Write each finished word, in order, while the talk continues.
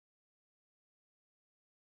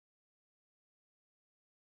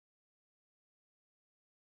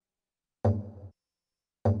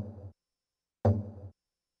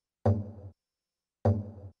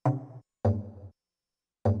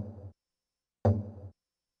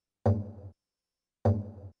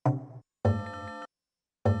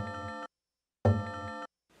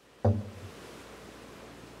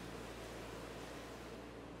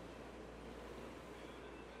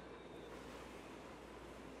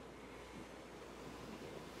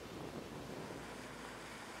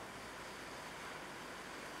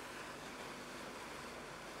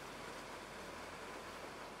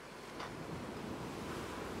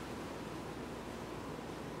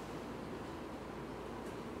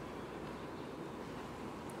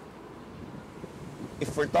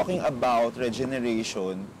If we're talking about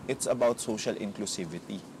regeneration, it's about social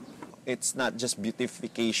inclusivity. It's not just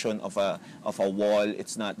beautification of a wall.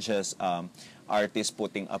 It's not just artist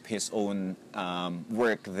putting up his own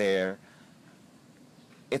work there.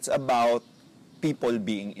 It's about people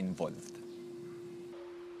being involved.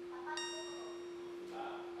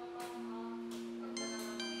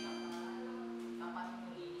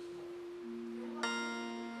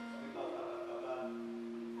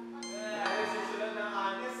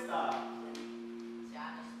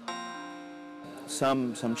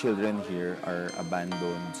 Some children here are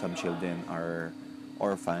abandoned, some children are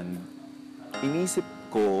orphaned. Inisip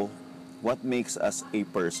ko, what makes us a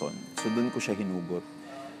person? So dun ko siya hinugot.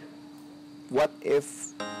 What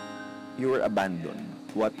if you were abandoned?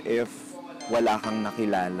 What if wala kang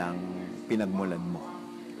nakilalang pinagmulan mo?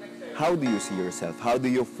 How do you see yourself? How do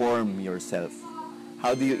you form yourself?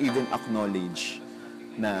 How do you even acknowledge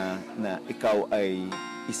na ikaw ay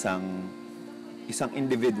isang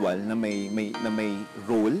individual na may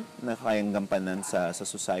role na kayang gampanan sa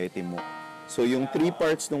society mo. So yung 3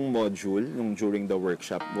 parts ng module during the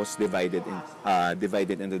workshop was divided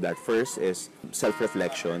into that. First is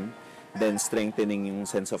self-reflection, then strengthening yung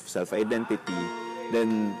sense of self-identity,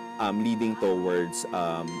 then leading towards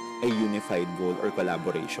a unified goal or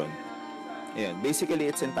collaboration. Ayan.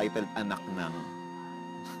 Basically, it's entitled Anak Nang.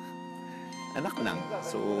 Anak Nang.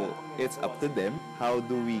 So, it's up to them. How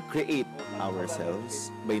do we create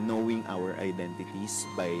ourselves by knowing our identities,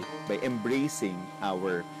 by embracing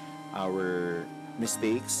our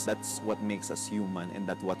mistakes? That's what makes us human, and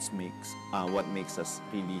what makes us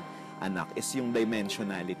really anak is yung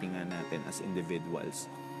dimensionality nga natin as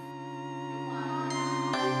individuals.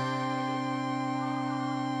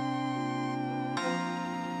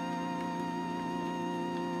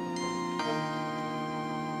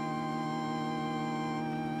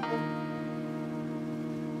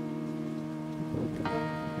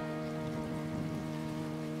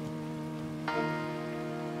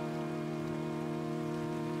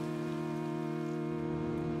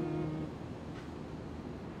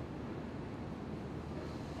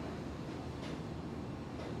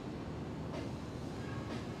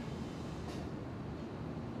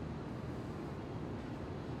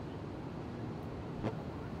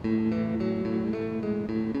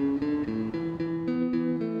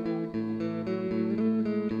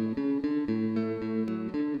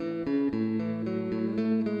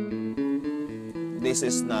 This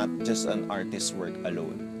is not just an artist's work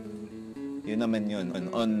alone. Yun naman yun.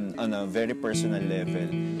 On a very personal level,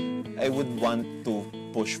 I would want to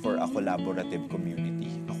push for a collaborative community,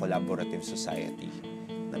 a collaborative society,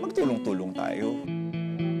 na magtulong-tulong tayo.